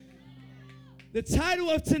The title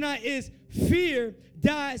of tonight is Fear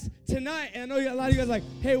Dies Tonight. And I know a lot of you guys are like,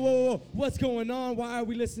 hey, whoa, what's going on? Why are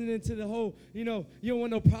we listening to the whole, you don't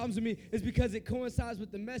want no problems with me? It's because it coincides with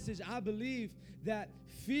the message. I believe that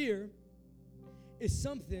fear is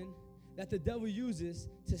something that the devil uses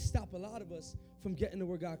to stop a lot of us from getting to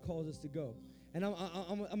where God calls us to go. And I'm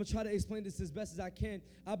going to try to explain this as best as I can.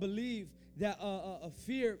 I believe that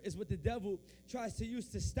fear is what the devil tries to use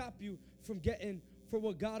to stop you from getting for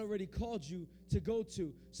what God already called you to go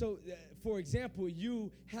to. So, for example, you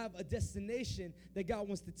have a destination that God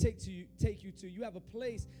wants to take you to. You have a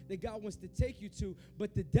place that God wants to take you to,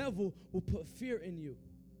 but the devil will put fear in you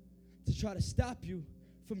to try to stop you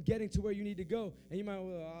from getting to where you need to go. And you might,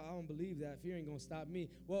 well, I don't believe that. Fear ain't going to stop me.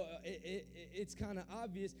 Well, it's kind of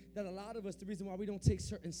obvious that a lot of us, the reason why we don't take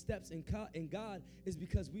certain steps in God is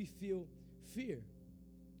because we feel fear.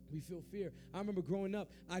 We feel fear. I remember growing up,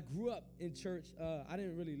 I grew up in church. I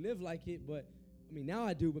didn't really live like it, but now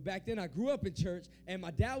I do. But back then, I grew up in church, and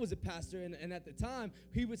my dad was a pastor, and at the time,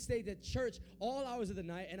 he would stay at church all hours of the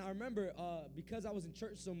night. And I remember, because I was in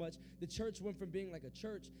church so much, the church went from being like a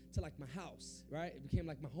church to like my house, right? It became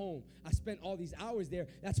like my home. I spent all these hours there.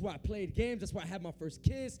 That's where I played games. That's where I had my first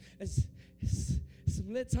kiss. It's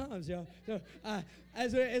some lit times, y'all. So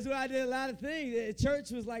as where I did a lot of things. Church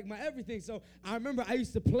was like my everything. So I remember I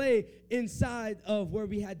used to play inside of where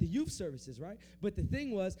we had the youth services, right? But the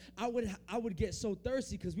thing was, I would get so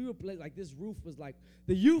thirsty because we would play like this roof was like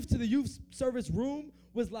the youth service room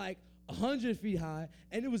was like 100 feet high,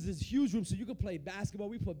 and it was this huge room, so you could play basketball.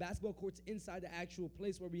 We put basketball courts inside the actual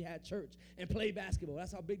place where we had church and play basketball.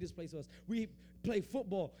 That's how big this place was. We played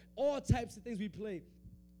football, all types of things we played.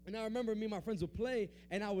 And I remember me and my friends would play,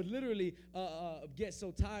 and I would literally get so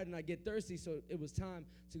tired and I'd get thirsty, so it was time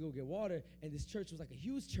to go get water. And this church was like a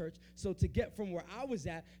huge church, so to get from where I was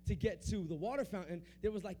at to get to the water fountain, there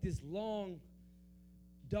was like this long,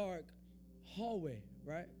 dark hallway,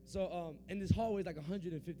 right? So, and this hallway is like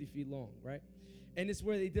 150 feet long, right? And it's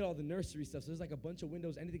where they did all the nursery stuff. So there's like a bunch of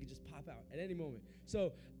windows. Anything could just pop out at any moment.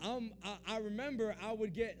 So I remember I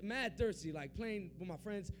would get mad thirsty, like playing with my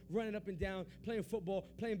friends, running up and down, playing football,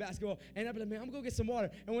 playing basketball. And I'd be like, man, I'm going to go get some water.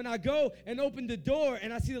 And when I go and open the door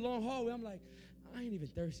and I see the long hallway, I'm like, I ain't even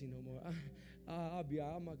thirsty no more. I'll be all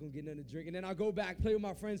right. I'm not going to get nothing to drink. And then I'll go back, play with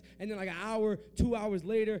my friends. And then like an hour, 2 hours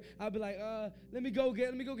later, I'll be like, let me go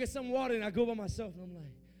get some water. And I go by myself. And I'm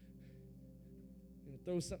like,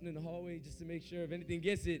 throw something in the hallway just to make sure if anything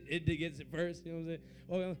gets it, it gets it first. You know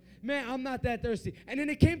what I'm saying? Man, I'm not that thirsty. And then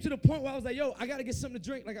it came to the point where I was like, yo, I got to get something to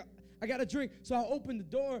drink. Like, I got to drink. So I opened the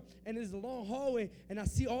door, and there's a long hallway, and I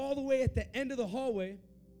see all the way at the end of the hallway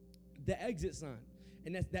the exit sign.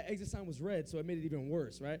 And that exit sign was red, so it made it even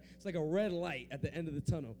worse, right? It's like a red light at the end of the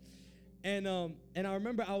tunnel. And I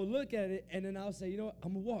remember I would look at it, and then I would say, you know what,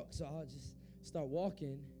 I'm going to walk. So I'll just start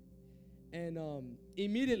walking. And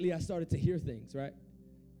immediately I started to hear things, right?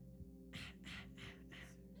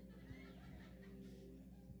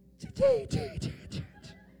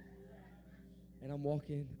 And I'm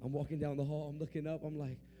walking down the hall. I'm looking up. I'm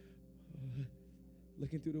like,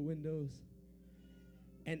 looking through the windows.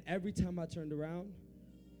 And every time I turned around,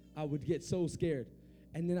 I would get so scared.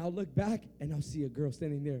 And then I'll look back, and I'll see a girl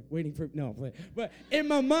standing there waiting for, no, but in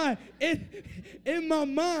my mind,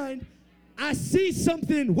 I see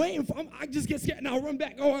something waiting for, I just get scared, and I'll run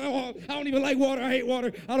back. Oh, I don't even like water. I hate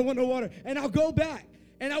water. I don't want no water. And I'll go back,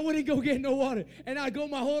 and I wouldn't go get no water. And I'd go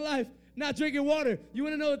my whole life not drinking water. You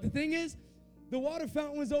want to know what the thing is? The water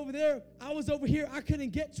fountain was over there. I was over here. I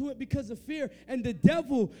couldn't get to it because of fear. And the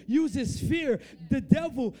devil uses fear. The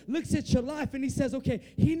devil looks at your life and he says, okay,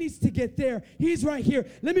 he needs to get there. He's right here.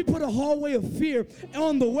 Let me put a hallway of fear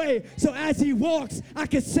on the way. So as he walks, I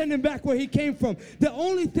can send him back where he came from. The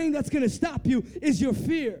only thing that's going to stop you is your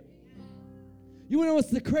fear. You want to know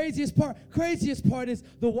what's the craziest part? Craziest part is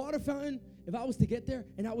the water fountain. If I was to get there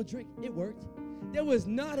and I would drink, it worked. There was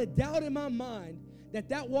not a doubt in my mind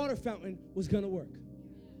that water fountain was going to work.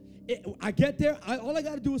 I get there, all I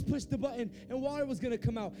got to do is push the button, and water was going to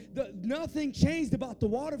come out. Nothing changed about the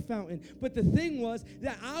water fountain, but the thing was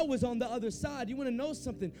that I was on the other side. You want to know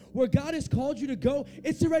something? Where God has called you to go,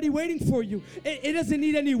 it's already waiting for you. It doesn't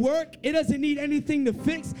need any work. It doesn't need anything to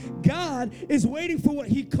fix. God is waiting for what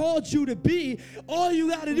he called you to be. All you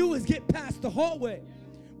got to do is get past the hallway.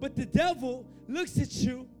 But the devil looks at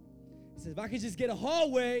you and says, if I could just get a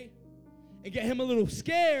hallway and get him a little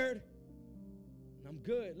scared, and I'm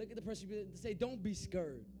good. Look at the person and say, don't be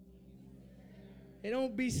scared. Hey,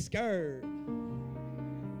 don't be scared.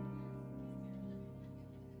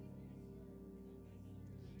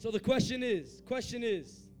 So the question is,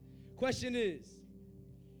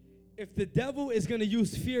 if the devil is going to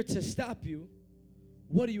use fear to stop you,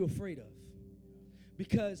 what are you afraid of?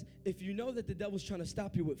 Because if you know that the devil's trying to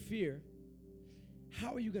stop you with fear,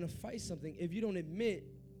 how are you going to fight something if you don't admit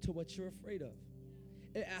to what you're afraid of?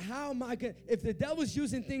 How am I going to, if the devil's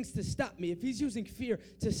using things to stop me, if he's using fear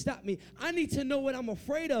to stop me, I need to know what I'm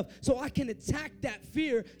afraid of so I can attack that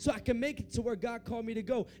fear so I can make it to where God called me to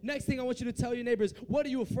go. Next thing I want you to tell your neighbors, what are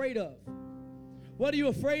you afraid of? What are you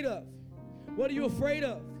afraid of? What are you afraid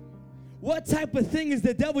of? What type of thing is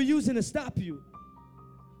the devil using to stop you?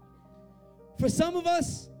 For some of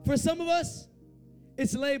us,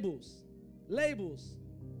 it's labels. Labels.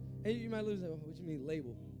 And you might lose that. What do you mean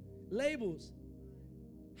label? Labels.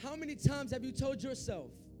 How many times have you told yourself,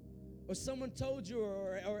 or someone told you,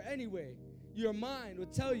 or anyway, your mind will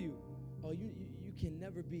tell you, oh, you can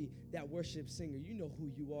never be that worship singer. You know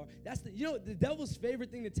who you are. The devil's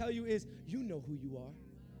favorite thing to tell you is, you know who you are.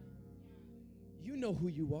 You know who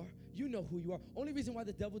you are. You know who you are. Only reason why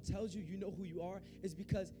the devil tells you know who you are is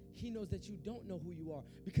because he knows that you don't know who you are.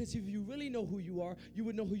 Because if you really know who you are, you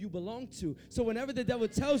would know who you belong to. So whenever the devil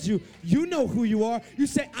tells you know who you are, you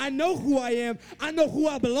say, I know who I am. I know who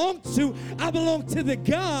I belong to. I belong to the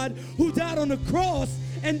God who died on the cross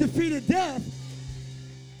and defeated death.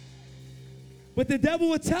 But the devil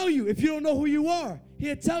will tell you, if you don't know who you are,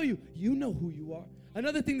 he'll tell you, you know who you are.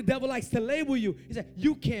 Another thing the devil likes to label you, he said,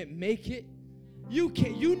 you can't make it. You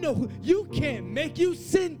can't make, you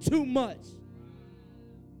sin too much.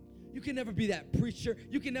 You can never be that preacher.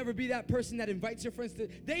 You can never be that person that invites your friends to,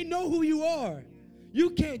 they know who you are. You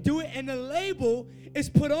can't do it, and the label is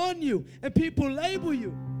put on you, and people label you.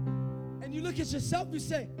 And you look at yourself, you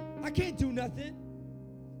say, I can't do nothing.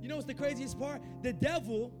 You know what's the craziest part? The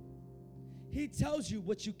devil, he tells you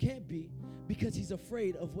what you can't be because he's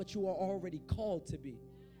afraid of what you are already called to be.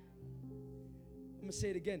 I'm going to say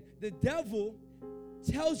it again. The devil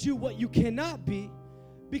tells you what you cannot be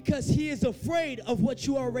because he is afraid of what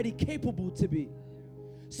you are already capable to be.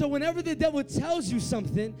 So whenever the devil tells you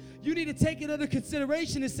something, you need to take it under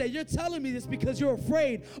consideration and say, you're telling me this because you're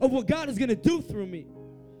afraid of what God is going to do through me.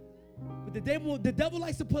 But the devil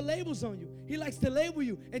likes to put labels on you. He likes to label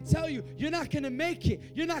you and tell you, you're not going to make it.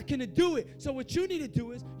 You're not going to do it. So what you need to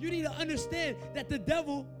do is you need to understand that the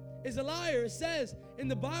devil is a liar. It says in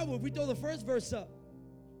the Bible, if we throw the first verse up,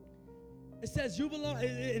 it says you belong,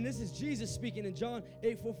 and this is Jesus speaking in John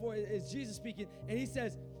 8:44. It's Jesus speaking, and he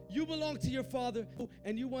says, you belong to your father,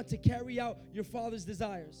 and you want to carry out your father's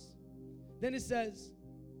desires. Then it says,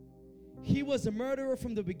 he was a murderer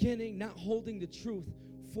from the beginning, not holding the truth,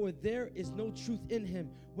 for there is no truth in him.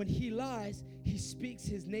 When he lies, he speaks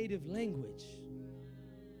his native language.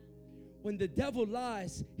 When the devil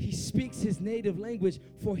lies, he speaks his native language,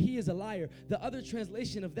 for he is a liar. The other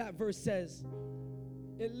translation of that verse says,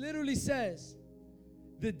 it literally says,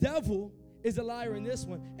 the devil is a liar in this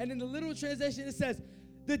one. And in the literal translation, it says,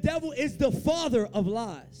 the devil is the father of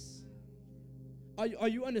lies. Are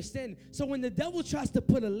you understanding? So when the devil tries to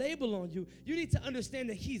put a label on you, you need to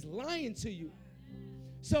understand that he's lying to you.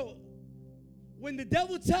 So when the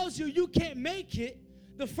devil tells you you can't make it,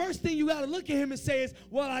 the first thing you got to look at him and say is,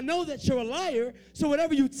 well, I know that you're a liar, so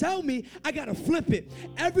whatever you tell me, I got to flip it.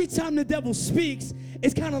 Every time the devil speaks,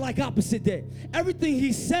 it's kind of like opposite day. Everything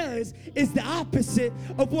he says is the opposite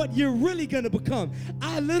of what you're really going to become.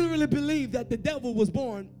 I literally believe that the devil was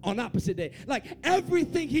born on opposite day. Like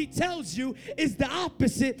everything he tells you is the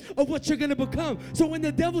opposite of what you're going to become. So when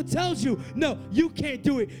the devil tells you, no, you can't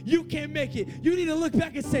do it, you can't make it, you need to look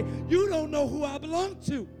back and say, you don't know who I belong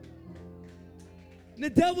to. The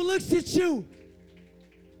devil looks at you.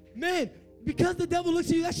 Man, because the devil looks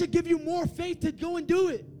at you, that should give you more faith to go and do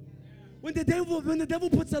it. When the devil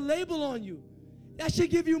puts a label on you, that should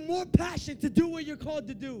give you more passion to do what you're called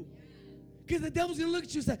to do. Because the devil's going to look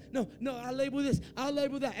at you and say, no, I'll label this, I'll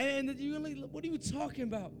label that. And you're like, what are you talking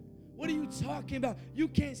about? What are you talking about? You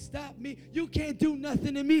can't stop me. You can't do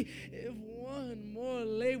nothing to me. If one more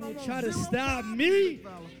label try to stop me,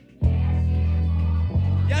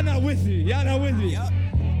 y'all not with me. Y'all not with me.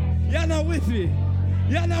 Y'all not with me.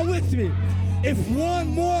 Y'all not with me. If one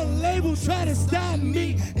more label try to stop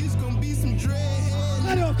me, it's gonna be some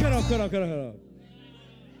dread. Cut off.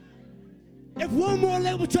 If one more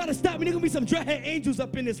label try to stop me, there's gonna be some dreadhead angels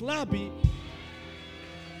up in this lobby.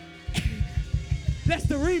 That's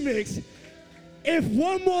the remix. If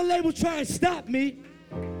one more label try and stop me,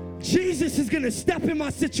 Jesus is gonna step in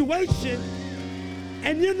my situation,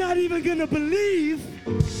 and you're not even gonna believe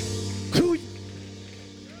who.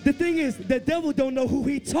 The thing is, the devil don't know who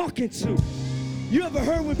he talking to. You ever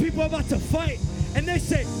heard when people are about to fight and they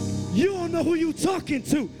say, you don't know who you talking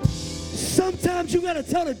to? Sometimes you gotta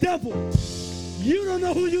tell the devil, you don't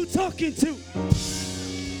know who you talking to.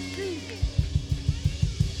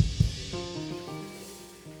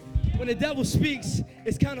 the devil speaks,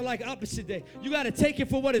 it's kind of like opposite day. You got to take it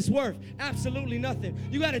for what it's worth. Absolutely nothing.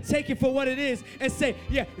 You got to take it for what it is and say,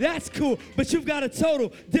 yeah, that's cool, but you've got a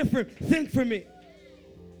total different thing for me.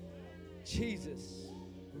 Jesus.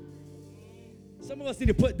 Some of us need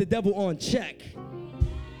to put the devil on check.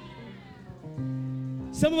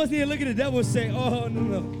 Some of us need to look at the devil and say, oh,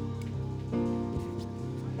 no.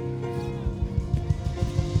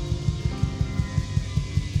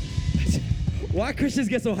 Why Christians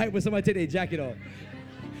get so hyped when somebody take their jacket off?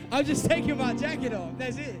 I'm just taking my jacket off.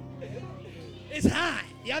 That's it. It's hot.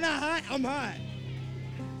 Y'all not hot? I'm hot.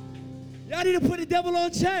 Y'all need to put the devil on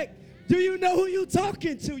check. Do you know who you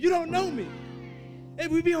talking to? You don't know me. If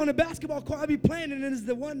we be on a basketball court, I be playing, and then there's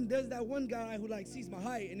that one guy who like sees my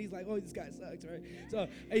height, and he's like, oh, this guy sucks, right? So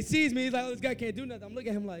he sees me, he's like, oh, this guy can't do nothing. I'm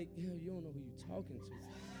looking at him like, yo, you don't know who you talking to.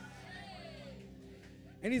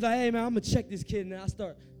 And he's like, hey, man, I'm going to check this kid, and then I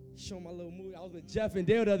start showing my little movie. I was with Jeff and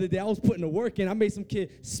Dale the other day. I was putting the work in. I made some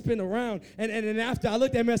kid spin around, and then after I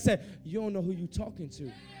looked at him and I said, you don't know who you talking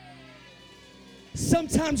to.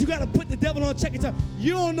 Sometimes you got to put the devil on check and tell,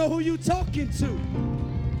 you don't know who you talking to.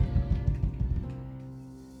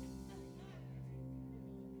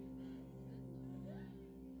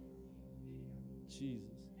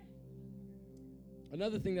 Jesus.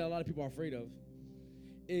 Another thing that a lot of people are afraid of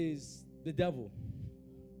is the devil.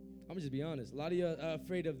 I'm gonna just be honest. A lot of you are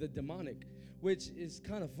afraid of the demonic, which is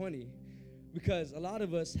kind of funny because a lot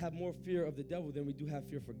of us have more fear of the devil than we do have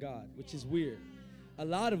fear for God, which is weird. A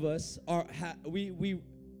lot of us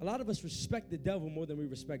respect the devil more than we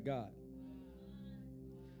respect God.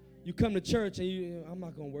 You come to church and I'm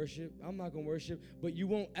not going to worship, but you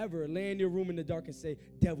won't ever lay in your room in the dark and say,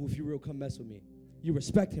 devil, if you real, come mess with me. You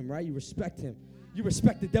respect him, right? You respect him. You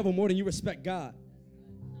respect the devil more than you respect God.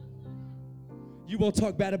 You won't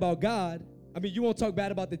talk bad about God. You won't talk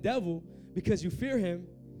bad about the devil because you fear him,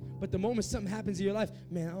 but the moment something happens in your life,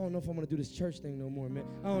 man, I don't know if I'm going to do this church thing no more, man.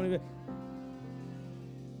 I don't even.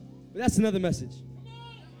 But that's another message.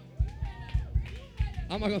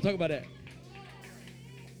 I'm not going to talk about that.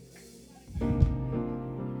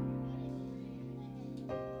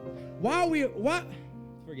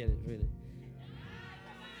 Forget it.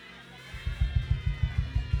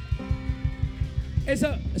 And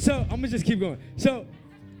so I'm gonna just keep going. So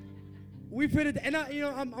we put it, and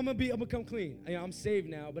I'm gonna come clean. I'm saved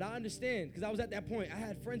now, but I understand because I was at that point. I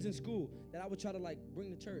had friends in school that I would try to like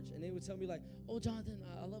bring to church, and they would tell me like, "Oh, Jonathan,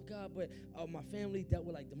 I love God, but my family dealt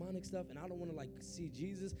with like demonic stuff, and I don't want to like see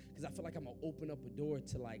Jesus because I feel like I'm gonna open up a door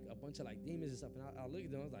to like a bunch of like demons and stuff." And I look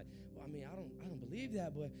at them, I was like, "Well, I don't believe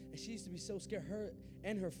that." But and she used to be so scared. Her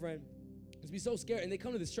and her friend. Used to be so scared, and they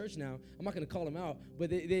come to this church now. I'm not going to call them out, but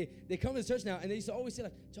they come to this church now, and they used to always say,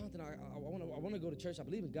 like, Jonathan, I want to go to church. I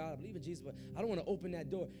believe in God. I believe in Jesus, but I don't want to open that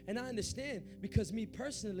door. And I understand because me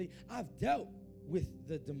personally, I've dealt with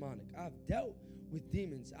the demonic. I've dealt with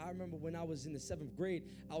demons. I remember when I was in the 7th grade,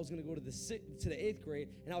 I was going to go to the 8th grade,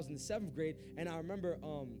 and I was in the 7th grade, and I remember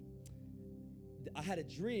I had a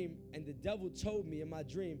dream, and the devil told me in my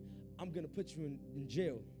dream, I'm going to put you in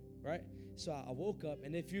jail, right? So I woke up,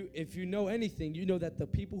 and if you know anything, you know that the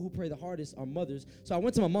people who pray the hardest are mothers. So I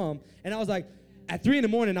went to my mom, and I was like, at 3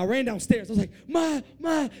 a.m, I ran downstairs. I was like, Ma,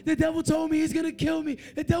 the devil told me he's going to kill me.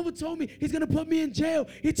 The devil told me he's going to put me in jail.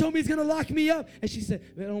 He told me he's going to lock me up. And she said,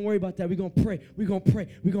 man, don't worry about that. We're going to pray. We're going to pray.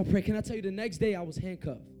 We're going to pray. Can I tell you, the next day I was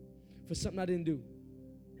handcuffed for something I didn't do.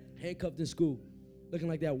 Handcuffed in school, looking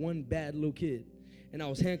like that one bad little kid. And I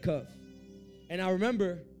was handcuffed. And I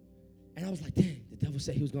remember, and I was like, dang, the devil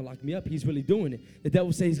said he was going to lock me up. He's really doing it. The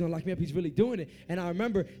devil said he's going to lock me up. He's really doing it. And I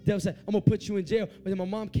remember the devil said, I'm going to put you in jail. But then my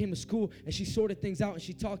mom came to school, and she sorted things out, and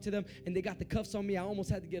she talked to them, and they got the cuffs on me. I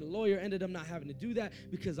almost had to get a lawyer. Ended up not having to do that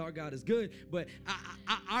because our God is good. But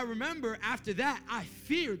I remember after that, I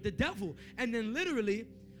feared the devil. And then literally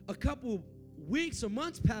a couple weeks or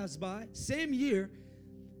months passed by, same year,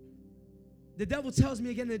 the devil tells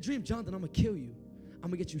me again in a dream, Jonathan, I'm going to kill you. I'm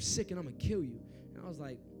going to get you sick, and I'm going to kill you. And I was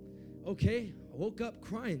like, okay. I woke up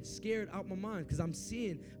crying, scared out my mind because I'm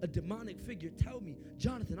seeing a demonic figure tell me,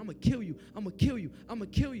 Jonathan, I'm going to kill you. I'm going to kill you. I'm going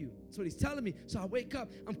to kill you. That's what he's telling me. So I wake up,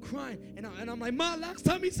 I'm crying, and I'm like, Ma, last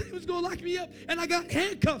time he said he was going to lock me up, and I got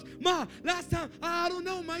handcuffs. Ma, last time, I don't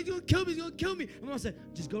know, Ma, he's going to kill me. He's going to kill me. And Mom said,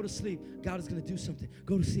 just go to sleep. God is going to do something.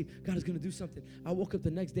 Go to sleep. God is going to do something. I woke up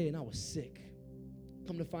the next day, and I was sick.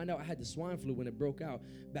 Come to find out, I had the swine flu when it broke out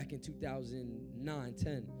back in 2009,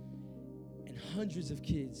 10. And hundreds of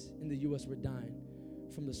kids in the U.S. were dying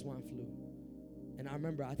from the swine flu. And I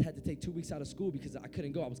remember I had to take 2 weeks out of school because I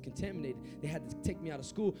couldn't go. I was contaminated. They had to take me out of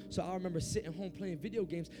school. So I remember sitting home playing video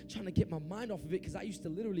games, trying to get my mind off of it because I used to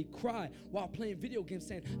literally cry while playing video games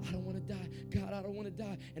saying, I don't want to die. God, I don't want to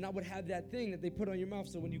die. And I would have that thing that they put on your mouth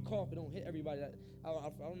so when you cough, it don't hit everybody. I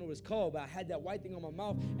don't know what it's called, but I had that white thing on my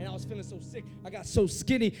mouth, and I was feeling so sick. I got so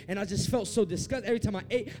skinny, and I just felt so disgusted. Every time I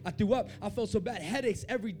ate, I threw up. I felt so bad. Headaches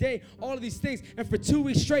every day, all of these things. And for 2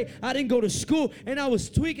 weeks straight, I didn't go to school, and I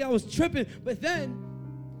was tweaking. I was tripping. But then,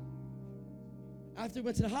 after I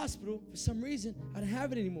went to the hospital, for some reason, I didn't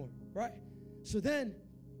have it anymore, right? So then,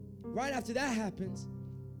 right after that happens,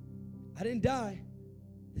 I didn't die.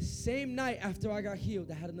 The same night after I got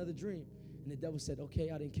healed, I had another dream. And the devil said, okay,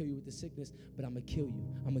 I didn't kill you with the sickness, but I'm going to kill you.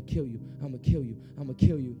 I'm going to kill you. I'm going to kill you. I'm going to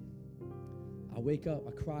kill you. I wake up.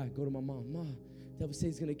 I cry. I go to my mom. Mom, the devil says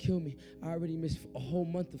he's going to kill me. I already missed a whole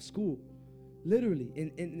month of school. Literally,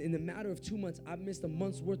 in the matter of 2 months, I missed a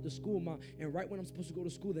month's worth of school, Ma. And right when I'm supposed to go to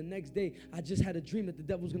school the next day, I just had a dream that the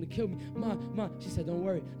devil was going to kill me. Ma, she said, don't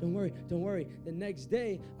worry, don't worry, don't worry. The next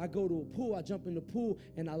day, I go to a pool. I jump in the pool,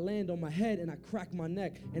 and I land on my head, and I crack my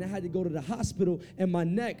neck. And I had to go to the hospital, and my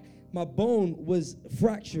neck, my bone was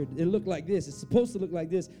fractured. It looked like this. It's supposed to look like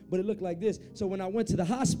this, but it looked like this. So when I went to the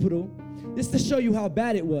hospital, this to show you how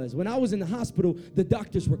bad it was. When I was in the hospital, the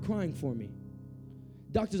doctors were crying for me.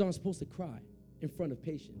 Doctors aren't supposed to cry in front of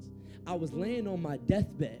patients. I was laying on my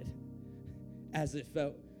deathbed, as it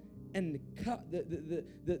felt, and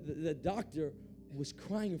the doctor was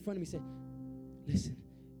crying in front of me, saying, listen,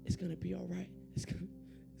 it's going to be all right. It's gonna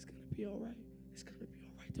be all right. It's going to be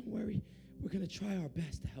all right. Don't worry. We're going to try our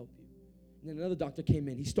best to help you. And then another doctor came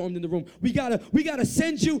in. He stormed in the room. We gotta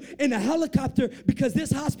send you in a helicopter because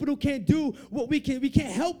this hospital can't do what we can. We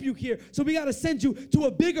can't help you here. So we gotta send you to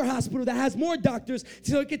a bigger hospital that has more doctors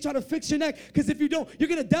so it can try to fix your neck. Because if you don't, you're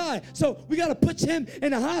gonna die. So we gotta put him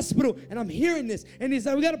in a hospital. And I'm hearing this. And he's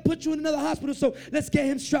like, we gotta put you in another hospital. So let's get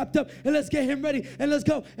him strapped up and let's get him ready and let's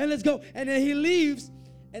go and let's go. And then he leaves,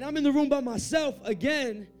 and I'm in the room by myself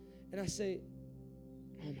again. And I say,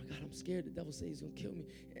 oh my God, I'm scared. The devil says he's going to kill me.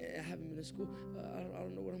 I have him in the school. I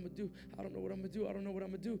don't know what I'm going to do. I don't know what I'm going to do. I don't know what I'm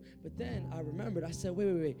going to do. But then I remembered. I said,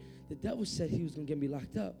 wait. The devil said he was going to get me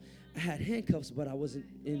locked up. I had handcuffs, but I wasn't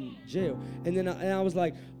in jail. And then I was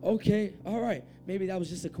like, okay, all right. Maybe that was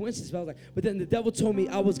just a coincidence. But then the devil told me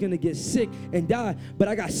I was going to get sick and die. But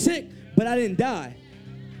I got sick, but I didn't die.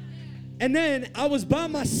 And then I was by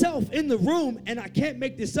myself in the room, and I can't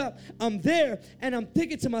make this up. I'm there, and I'm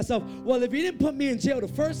thinking to myself, well, if he didn't put me in jail the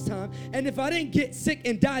first time, and if I didn't get sick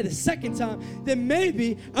and die the second time, then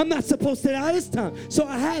maybe I'm not supposed to die this time. So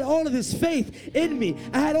I had all of this faith in me.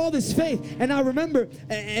 I had all this faith, and I remember,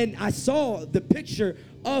 and I saw the picture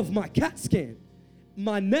of my CAT scan.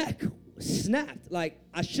 My neck snapped like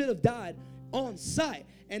I should have died on sight.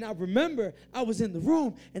 And I remember I was in the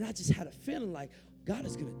room, and I just had a feeling like, God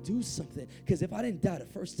is going to do something, because if I didn't die the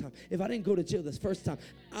first time, if I didn't go to jail this first time,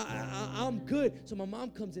 I'm good. So my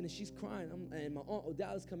mom comes in, and she's crying, and my aunt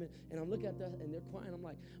Odala's coming, and I'm looking at them, and they're crying. I'm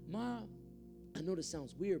like, Mom, I know this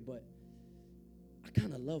sounds weird, but I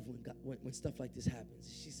kind of love when stuff like this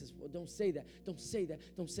happens. She says, well, don't say that. Don't say that.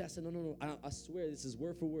 Don't say. I said, no. I swear this is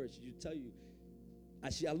word for word. She should tell you.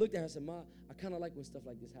 I looked at her and said, Ma, I kind of like when stuff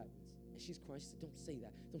like this happens. And she's crying. She said, don't say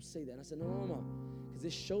that. Don't say that. And I said, no. Because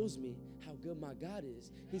this shows me how good my God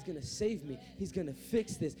is. He's going to save me. He's going to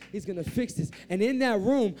fix this. He's going to fix this. And in that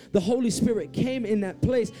room, the Holy Spirit came in that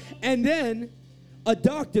place. And then a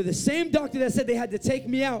doctor, the same doctor that said they had to take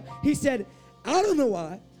me out, he said, I don't know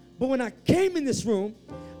why, but when I came in this room,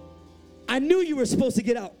 I knew you were supposed to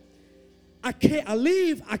get out. I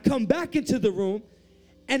leave, I come back into the room,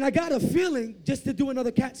 and I got a feeling just to do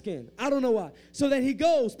another CAT scan. I don't know why. So then he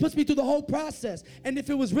goes, puts me through the whole process. And if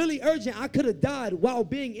it was really urgent, I could have died while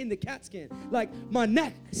being in the CAT scan. Like, my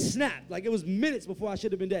neck snapped. Like, it was minutes before I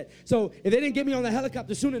should have been dead. So if they didn't get me on the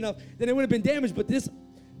helicopter soon enough, then it would have been damaged. But this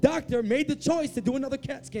doctor made the choice to do another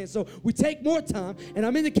CAT scan. So we take more time, and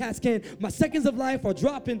I'm in the CAT scan. My seconds of life are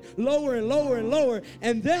dropping lower and lower and lower.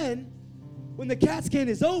 And then when the CAT scan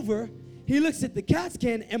is over, he looks at the CAT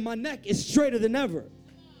scan, and my neck is straighter than ever.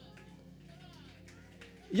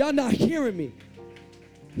 Y'all not hearing me.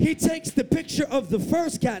 He takes the picture of the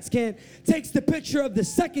first CAT scan, takes the picture of the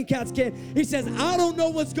second CAT scan. He says, I don't know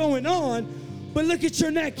what's going on, but look at your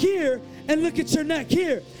neck here and look at your neck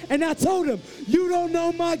here. And I told him, you don't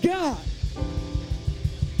know my God.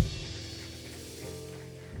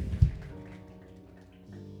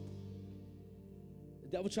 The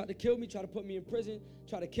devil tried to kill me, tried to put me in prison,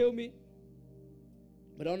 tried to kill me.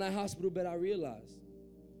 But on that hospital bed, I realized,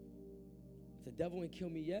 the devil ain't kill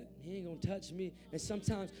me yet. He ain't gonna touch me. And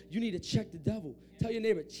sometimes you need to check the devil. Tell your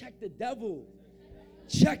neighbor, check the devil.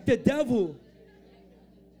 Check the devil.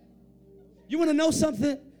 You want to know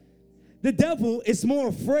something? The devil is more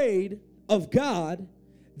afraid of God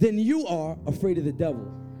than you are afraid of the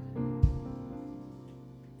devil.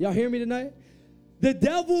 Y'all hear me tonight? The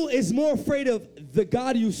devil is more afraid of the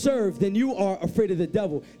God you serve than you are afraid of the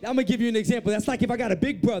devil. I'm going to give you an example. That's like if I got a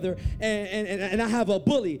big brother and I have a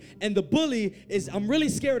bully, and the bully is, I'm really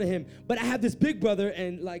scared of him, but I have this big brother,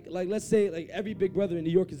 and like let's say like every big brother in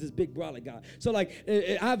New York is this big brolic guy. So like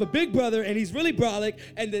I have a big brother and he's really brolic,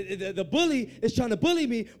 and the bully is trying to bully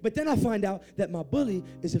me, but then I find out that my bully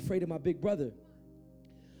is afraid of my big brother.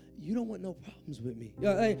 You don't want no problems with me.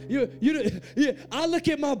 I look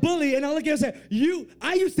at my bully and I look at him and say,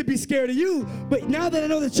 I used to be scared of you, but now that I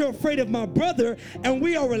know that you're afraid of my brother and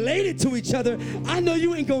we are related to each other, I know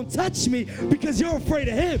you ain't gonna touch me because you're afraid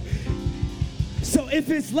of him. So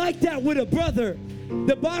if it's like that with a brother,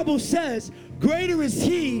 the Bible says, greater is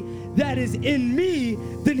he that is in me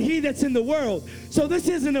than he that's in the world. So this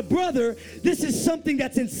isn't a brother. This is something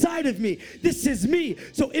that's inside of me. This is me.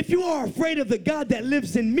 So if you are afraid of the God that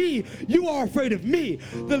lives in me, you are afraid of me.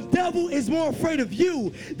 The devil is more afraid of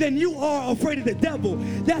you than you are afraid of the devil.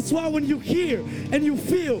 That's why when you hear and you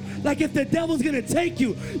feel like if the devil's going to take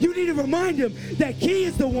you, you need to remind him that he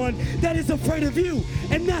is the one that is afraid of you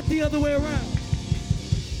and not the other way around.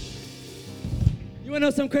 You want to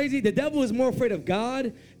know something crazy? The devil is more afraid of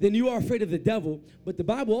God than you are afraid of the devil. But the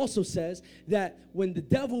Bible also says that when the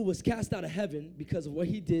devil was cast out of heaven because of what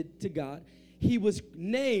he did to God, he was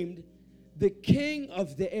named the king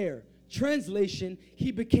of the air. Translation,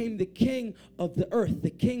 he became the king of the earth, the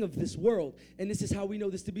king of this world. And this is how we know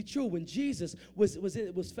this to be true. When Jesus was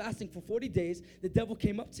fasting for 40 days, the devil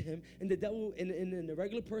came up to him, and the devil, in the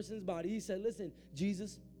regular person's body, he said, listen,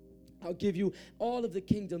 Jesus, I'll give you all of the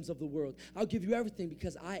kingdoms of the world. I'll give you everything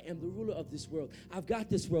because I am the ruler of this world. I've got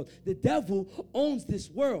this world. The devil owns this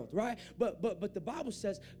world, right? But the Bible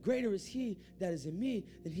says, greater is he that is in me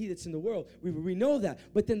than he that's in the world. We know that.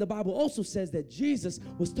 But then the Bible also says that Jesus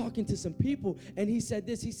was talking to some people, and he said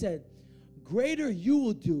this. He said, greater you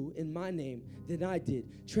will do in my name than I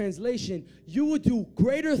did. Translation, you will do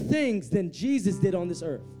greater things than Jesus did on this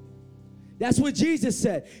earth. That's what Jesus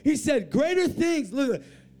said. He said, greater things, look,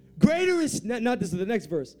 greater is, not this is the next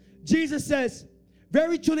verse. Jesus says,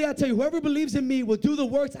 very truly I tell you, whoever believes in me will do the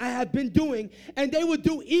works I have been doing, and they will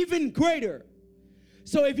do even greater.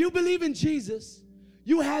 So if you believe in Jesus,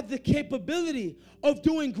 you have the capability of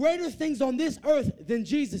doing greater things on this earth than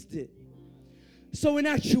Jesus did. So in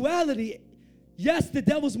actuality, yes, the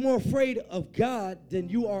devil's more afraid of God than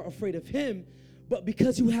you are afraid of him. But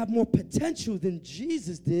because you have more potential than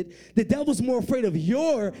Jesus did, the devil's more afraid of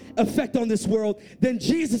your effect on this world than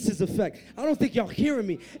Jesus' effect. I don't think y'all hearing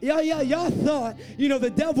me. Y'all thought,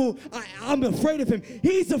 the devil, I'm afraid of him.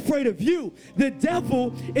 He's afraid of you. The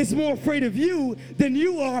devil is more afraid of you than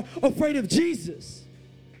you are afraid of Jesus.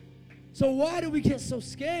 So why do we get so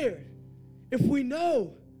scared if we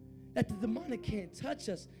know that the demonic can't touch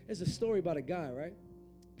us? There's a story about a guy, right?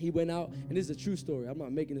 He went out, and this is a true story. I'm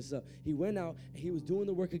not making this up. He went out, and he was doing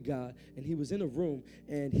the work of God, and he was in a room,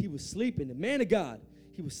 and he was sleeping. The man of God,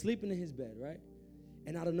 he was sleeping in his bed, right?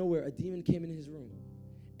 And out of nowhere, a demon came in his room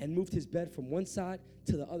and moved his bed from one side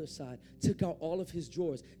to the other side, took out all of his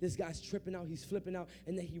drawers. This guy's tripping out. He's flipping out,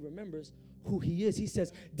 and then he remembers who he is. He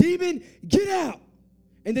says, demon, get out.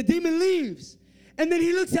 And the demon leaves. And then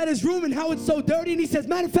he looks at his room and how it's so dirty, and he says,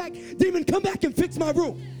 matter of fact, demon, come back and fix my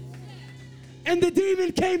room. And the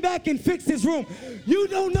demon came back and fixed his room. You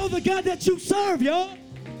don't know the God that you serve, y'all.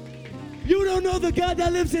 You don't know the God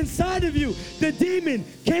that lives inside of you. The demon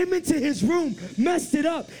came into his room, messed it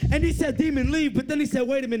up, and he said, demon, leave. But then he said,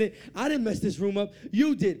 wait a minute, I didn't mess this room up.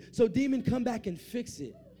 You did. So demon, come back and fix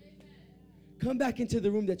it. Come back into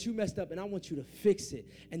the room that you messed up, and I want you to fix it.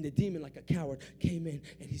 And the demon, like a coward, came in,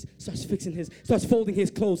 and he starts folding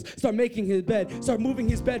his clothes, start making his bed, start moving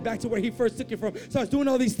his bed back to where he first took it from, starts doing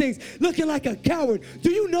all these things, looking like a coward.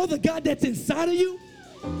 Do you know the God that's inside of you?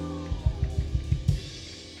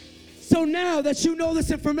 So now that you know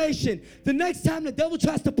this information, the next time the devil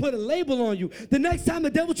tries to put a label on you, the next time the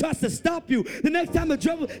devil tries to stop you, the next time the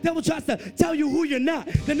devil tries to tell you who you're not,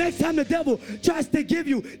 the next time the devil tries to give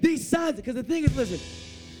you these signs, because the thing is, listen,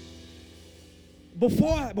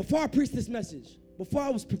 before I preached this message, before I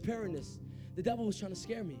was preparing this, the devil was trying to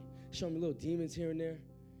scare me, showing me little demons here and there.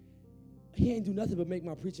 He ain't do nothing but make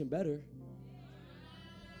my preaching better.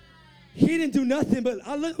 He didn't do nothing, but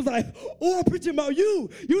I was like, oh, I'm preaching about you.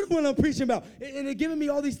 You're the one I'm preaching about. And they're giving me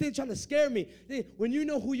all these things trying to scare me. When you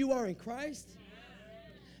know who you are in Christ,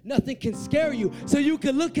 Nothing can scare you. So you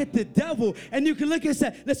can look at the devil and you can look and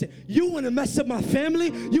say, listen, you want to mess up my family?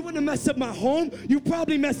 You want to mess up my home? You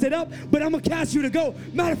probably messed it up, but I'm going to cast you to go.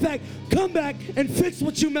 Matter of fact, come back and fix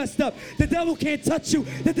what you messed up. The devil can't touch you.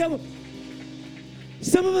 The devil.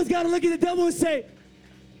 Some of us got to look at the devil and say,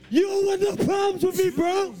 you don't want no problems with me,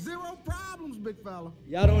 bro. Zero problems, big fella.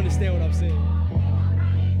 Y'all don't understand what I'm saying.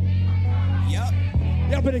 Yep.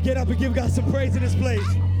 Y'all better get up and give God some praise in this place.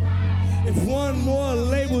 If one more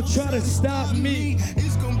label try to stop me,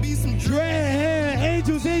 It's gonna be some dread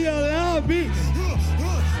angels in your lobby.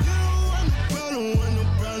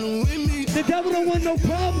 The devil don't want no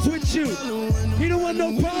problems with you. He don't want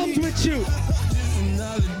no problems with you.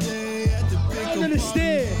 Y'all don't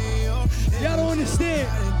understand. Y'all don't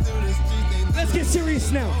understand. Let's get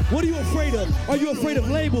serious now. What are you afraid of? Are you afraid of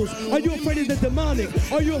labels? Are you afraid of the demonic?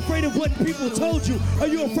 Are you afraid of what people told you? Are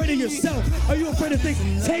you afraid of yourself? Are you afraid of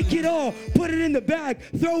things? Take it all, put it in the bag,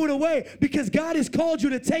 throw it away, because God has called you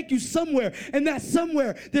to take you somewhere, and that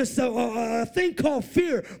somewhere, there's a thing called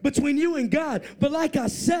fear between you and God. But like I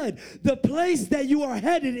said, the place that you are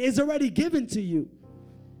headed is already given to you.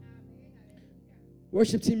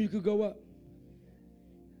 Worship team, you could go up.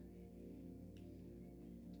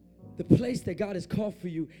 The place that God has called for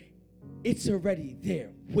you, it's already there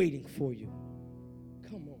waiting for you.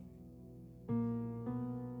 Come on.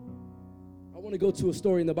 I want to go to a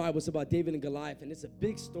story in the Bible. It's about David and Goliath, and it's a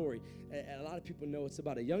big story. A lot of people know it's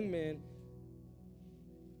about a young man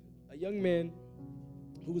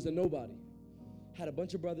who was a nobody. Had a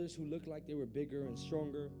bunch of brothers who looked like they were bigger and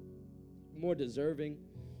stronger, more deserving.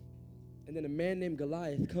 And then a man named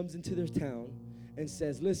Goliath comes into their town and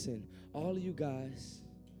says, listen, all of you guys,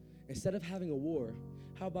 instead of having a war,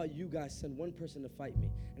 how about you guys send one person to fight me?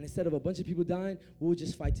 And instead of a bunch of people dying, we'll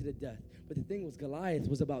just fight to the death. But the thing was, Goliath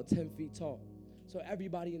was about 10 feet tall. So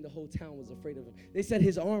everybody in the whole town was afraid of him. They said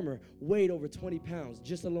his armor weighed over 20 pounds,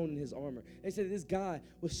 just alone in his armor. They said this guy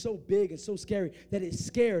was so big and so scary that it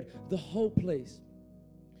scared the whole place.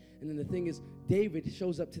 And then the thing is, David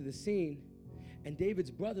shows up to the scene, and David's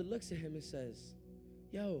brother looks at him and says,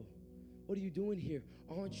 yo, what are you doing here?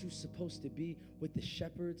 Aren't you supposed to be with the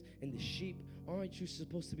shepherds and the sheep? Aren't you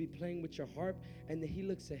supposed to be playing with your harp? And then he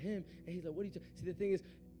looks at him and he's like, what are you doing? See, the thing is,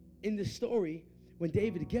 in the story, when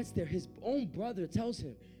David gets there, his own brother tells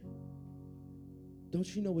him,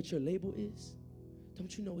 don't you know what your label is?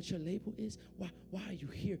 Don't you know what your label is? Why are you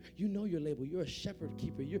here? You know your label. You're a shepherd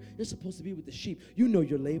keeper. You're supposed to be with the sheep. You know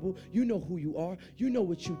your label. You know who you are. You know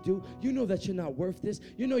what you do. You know that you're not worth this.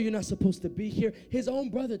 You know you're not supposed to be here. His own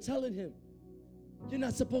brother telling him, you're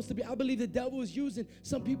not supposed to be. I believe the devil is using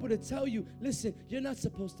some people to tell you, listen, you're not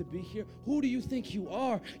supposed to be here. Who do you think you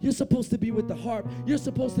are? You're supposed to be with the harp. You're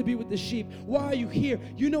supposed to be with the sheep. Why are you here?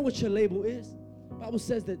 You know what your label is. The Bible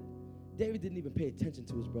says that David didn't even pay attention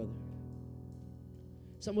to his brother.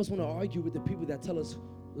 Some of us want to argue with the people that tell us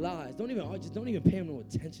lies. Don't even argue. Just don't even pay them no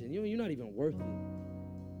attention. You're not even worth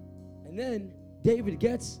it. And then David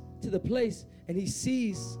gets to the place and he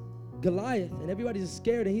sees Goliath and everybody's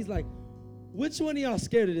scared and he's like, which one of y'all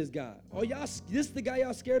scared of this guy? Oh, y'all, this the guy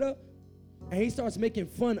y'all scared of? And he starts making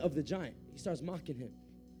fun of the giant. He starts mocking him.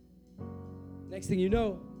 Next thing you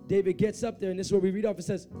know, David gets up there, and this is where we read off. It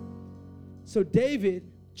says, so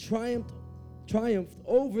David triumphed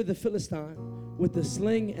over the Philistine with a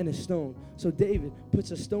sling and a stone. So David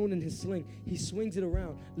puts a stone in his sling. He swings it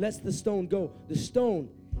around, lets the stone go. The stone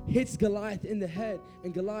hits Goliath in the head,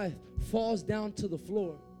 and Goliath falls down to the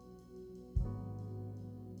floor.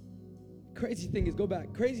 Crazy thing is, go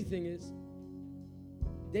back. Crazy thing is,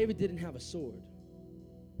 David didn't have a sword.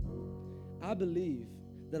 I believe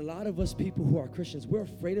that a lot of us people who are Christians, we're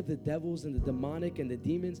afraid of the devils and the demonic and the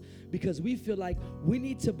demons because we feel like we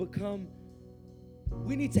need to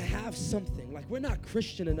have something. Like we're not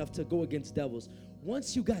Christian enough to go against devils.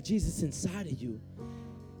 Once you got Jesus inside of you,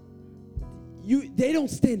 they don't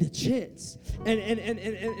stand a chance.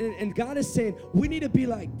 And God is saying, we need to be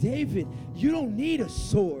like David. You don't need a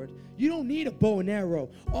sword. You don't need a bow and arrow.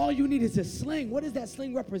 All you need is a sling. What does that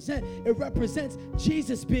sling represent? It represents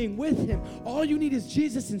Jesus being with him. All you need is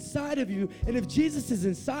Jesus inside of you. And if Jesus is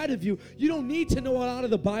inside of you, you don't need to know a lot of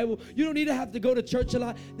the Bible. You don't need to have to go to church a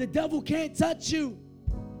lot. The devil can't touch you.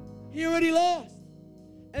 He already lost.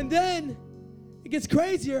 And then it gets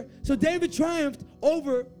crazier. So David triumphed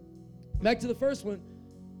over, back to the first one.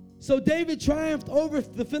 So David triumphed over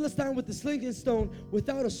the Philistine with the sling and stone.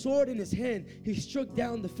 Without a sword in his hand, he struck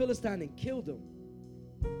down the Philistine and killed him.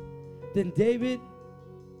 Then David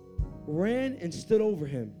ran and stood over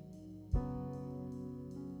him.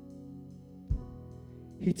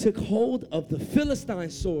 He took hold of the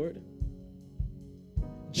Philistine sword,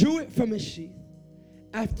 drew it from his sheath,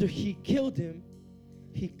 after he killed him,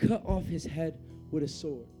 he cut off his head with a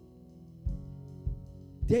sword.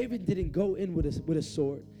 David didn't go in with a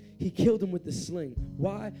sword. He killed him with the sling.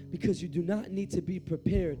 Why? Because you do not need to be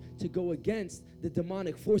prepared to go against the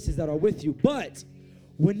demonic forces that are with you. But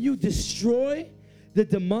when you destroy the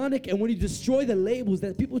demonic and when you destroy the labels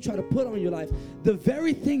that people try to put on your life, the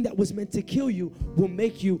very thing that was meant to kill you will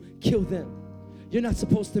make you kill them. You're not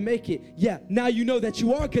supposed to make it. Yeah, now you know that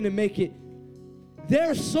you are going to make it.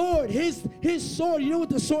 Their sword, his sword, you know what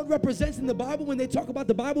the sword represents in the Bible when they talk about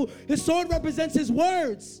the Bible? His sword represents his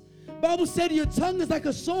words. The Bible said your tongue is like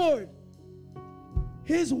a sword.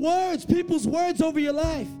 His words, people's words over your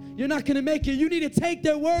life, you're not going to make it. You need to take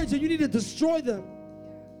their words and you need to destroy them.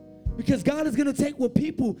 Because God is going to take what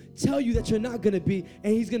people tell you that you're not going to be,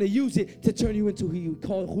 and he's going to use it to turn you into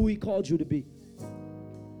who he called you to be.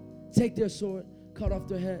 Take their sword, cut off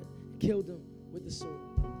their head, kill them with the sword.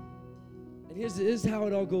 And here's how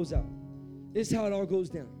it all goes out. This is how it all goes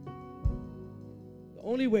down. The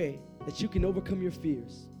only way that you can overcome your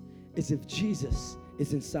fears is if Jesus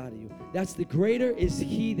is inside of you. That's the greater is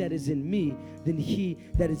he that is in me than he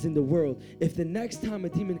that is in the world. If the next time a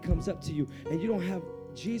demon comes up to you and you don't have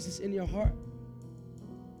Jesus in your heart,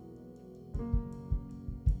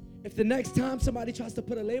 if the next time somebody tries to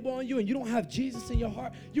put a label on you and you don't have Jesus in your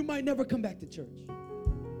heart, you might never come back to church.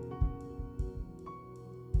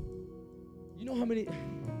 You know how many,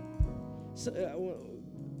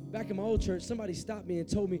 back in my old church, somebody stopped me and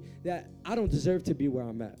told me that I don't deserve to be where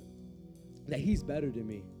I'm at, that he's better than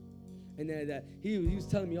me. And that he was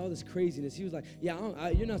telling me all this craziness. He was like, yeah,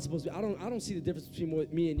 you're not supposed to be. I don't see the difference between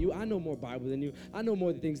me and you. I know more Bible than you. I know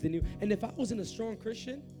more things than you. And if I wasn't a strong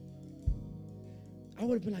Christian, I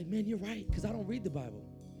would have been like, man, you're right, because I don't read the Bible.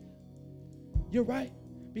 You're right,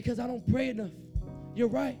 because I don't pray enough. You're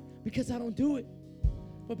right, because I don't do it.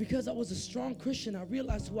 But because I was a strong Christian, I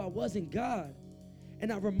realized who I was in God.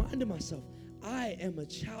 And I reminded myself, I am a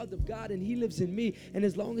child of God, and he lives in me. And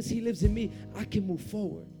as long as he lives in me, I can move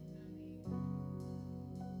forward.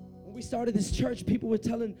 When we started this church, people were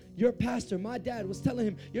telling your pastor, my dad was telling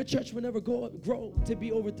him, your church will never grow to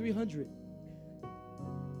be over 300.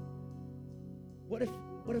 What if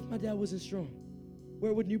my dad wasn't strong?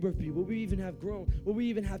 Where would New Birth be? Would we even have grown? Would we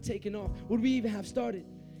even have taken off? Would we even have started?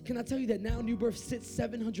 Can I tell you that now New Birth sits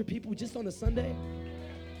 700 people just on a Sunday?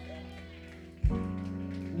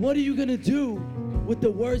 What are you going to do with the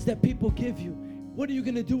words that people give you? What are you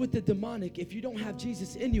going to do with the demonic? If you don't have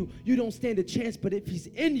Jesus in you, you don't stand a chance. But if he's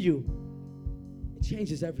in you, it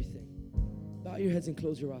changes everything. Bow your heads and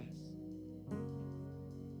close your eyes.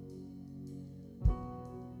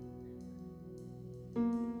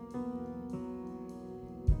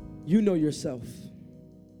 You know yourself.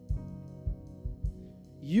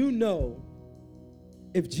 You know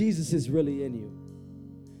if Jesus is really in you.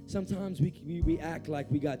 Sometimes we act like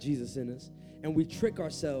we got Jesus in us, and we trick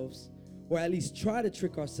ourselves, or at least try to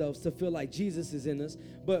trick ourselves to feel like Jesus is in us.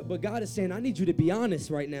 But God is saying, I need you to be honest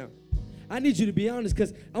right now. I need you to be honest,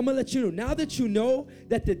 because I'm going to let you know, now that you know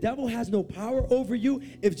that the devil has no power over you,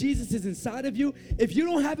 if Jesus is inside of you, if you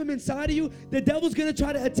don't have him inside of you, the devil's going to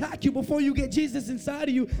try to attack you before you get Jesus inside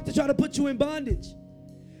of you to try to put you in bondage.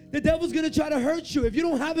 The devil's going to try to hurt you. If you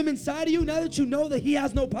don't have him inside of you, now that you know that he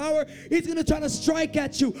has no power, he's going to try to strike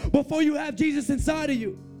at you before you have Jesus inside of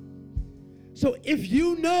you. So if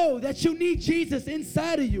you know that you need Jesus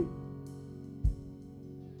inside of you,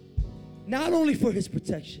 not only for his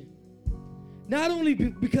protection, not only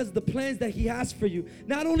because of the plans that he has for you,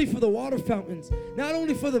 not only for the water fountains, not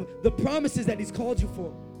only for the promises that he's called you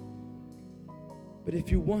for, but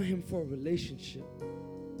if you want him for a relationship,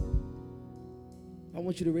 I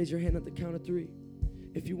want you to raise your hand at the count of 3.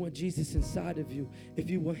 If you want Jesus inside of you, if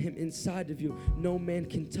you want him inside of you, no man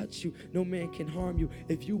can touch you, no man can harm you.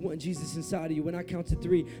 If you want Jesus inside of you, when I count to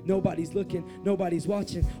 3, nobody's looking, nobody's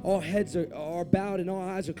watching, all heads are bowed and all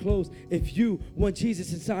eyes are closed. If you want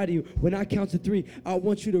Jesus inside of you, when I count to 3, I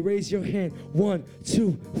want you to raise your hand. 1,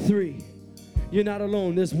 2, 3. You're not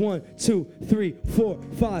alone. There's 1, 2, 3, 4,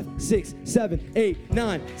 5, 6, 7, 8,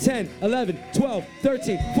 9, 10, 11, 12,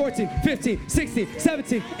 13, 14, 15, 16,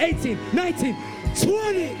 17, 18, 19,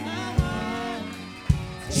 20.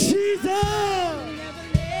 Jesus!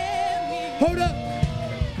 Hold up.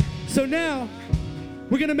 So now,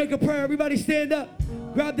 we're going to make a prayer. Everybody stand up.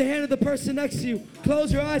 Grab the hand of the person next to you.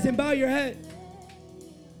 Close your eyes and bow your head.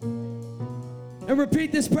 And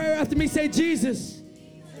repeat this prayer after me. Say, Jesus,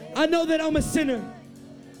 I know that I'm a sinner.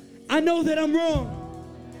 I know that I'm wrong.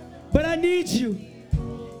 But I need you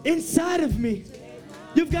inside of me.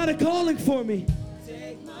 You've got a calling for me.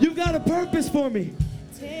 You've got a purpose for me.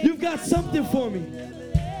 You've got something for me.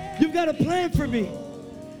 You've got a plan for me.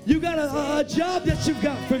 You got a job that you've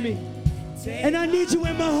got for me. And I need you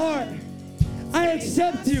in my heart. I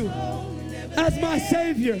accept you as my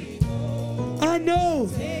Savior. I know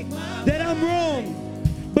that I'm wrong,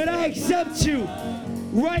 but I accept you.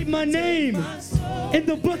 Write my name in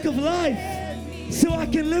the book of life so I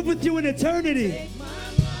can live with you in eternity.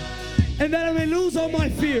 And that I may lose all my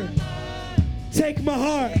fear. Take my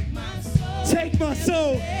heart. Take my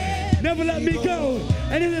soul. Never let me go.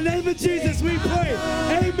 And in the name of Jesus we pray.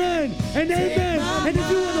 Amen and amen. And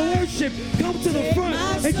if you want to worship, come to the front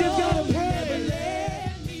and give God a praise.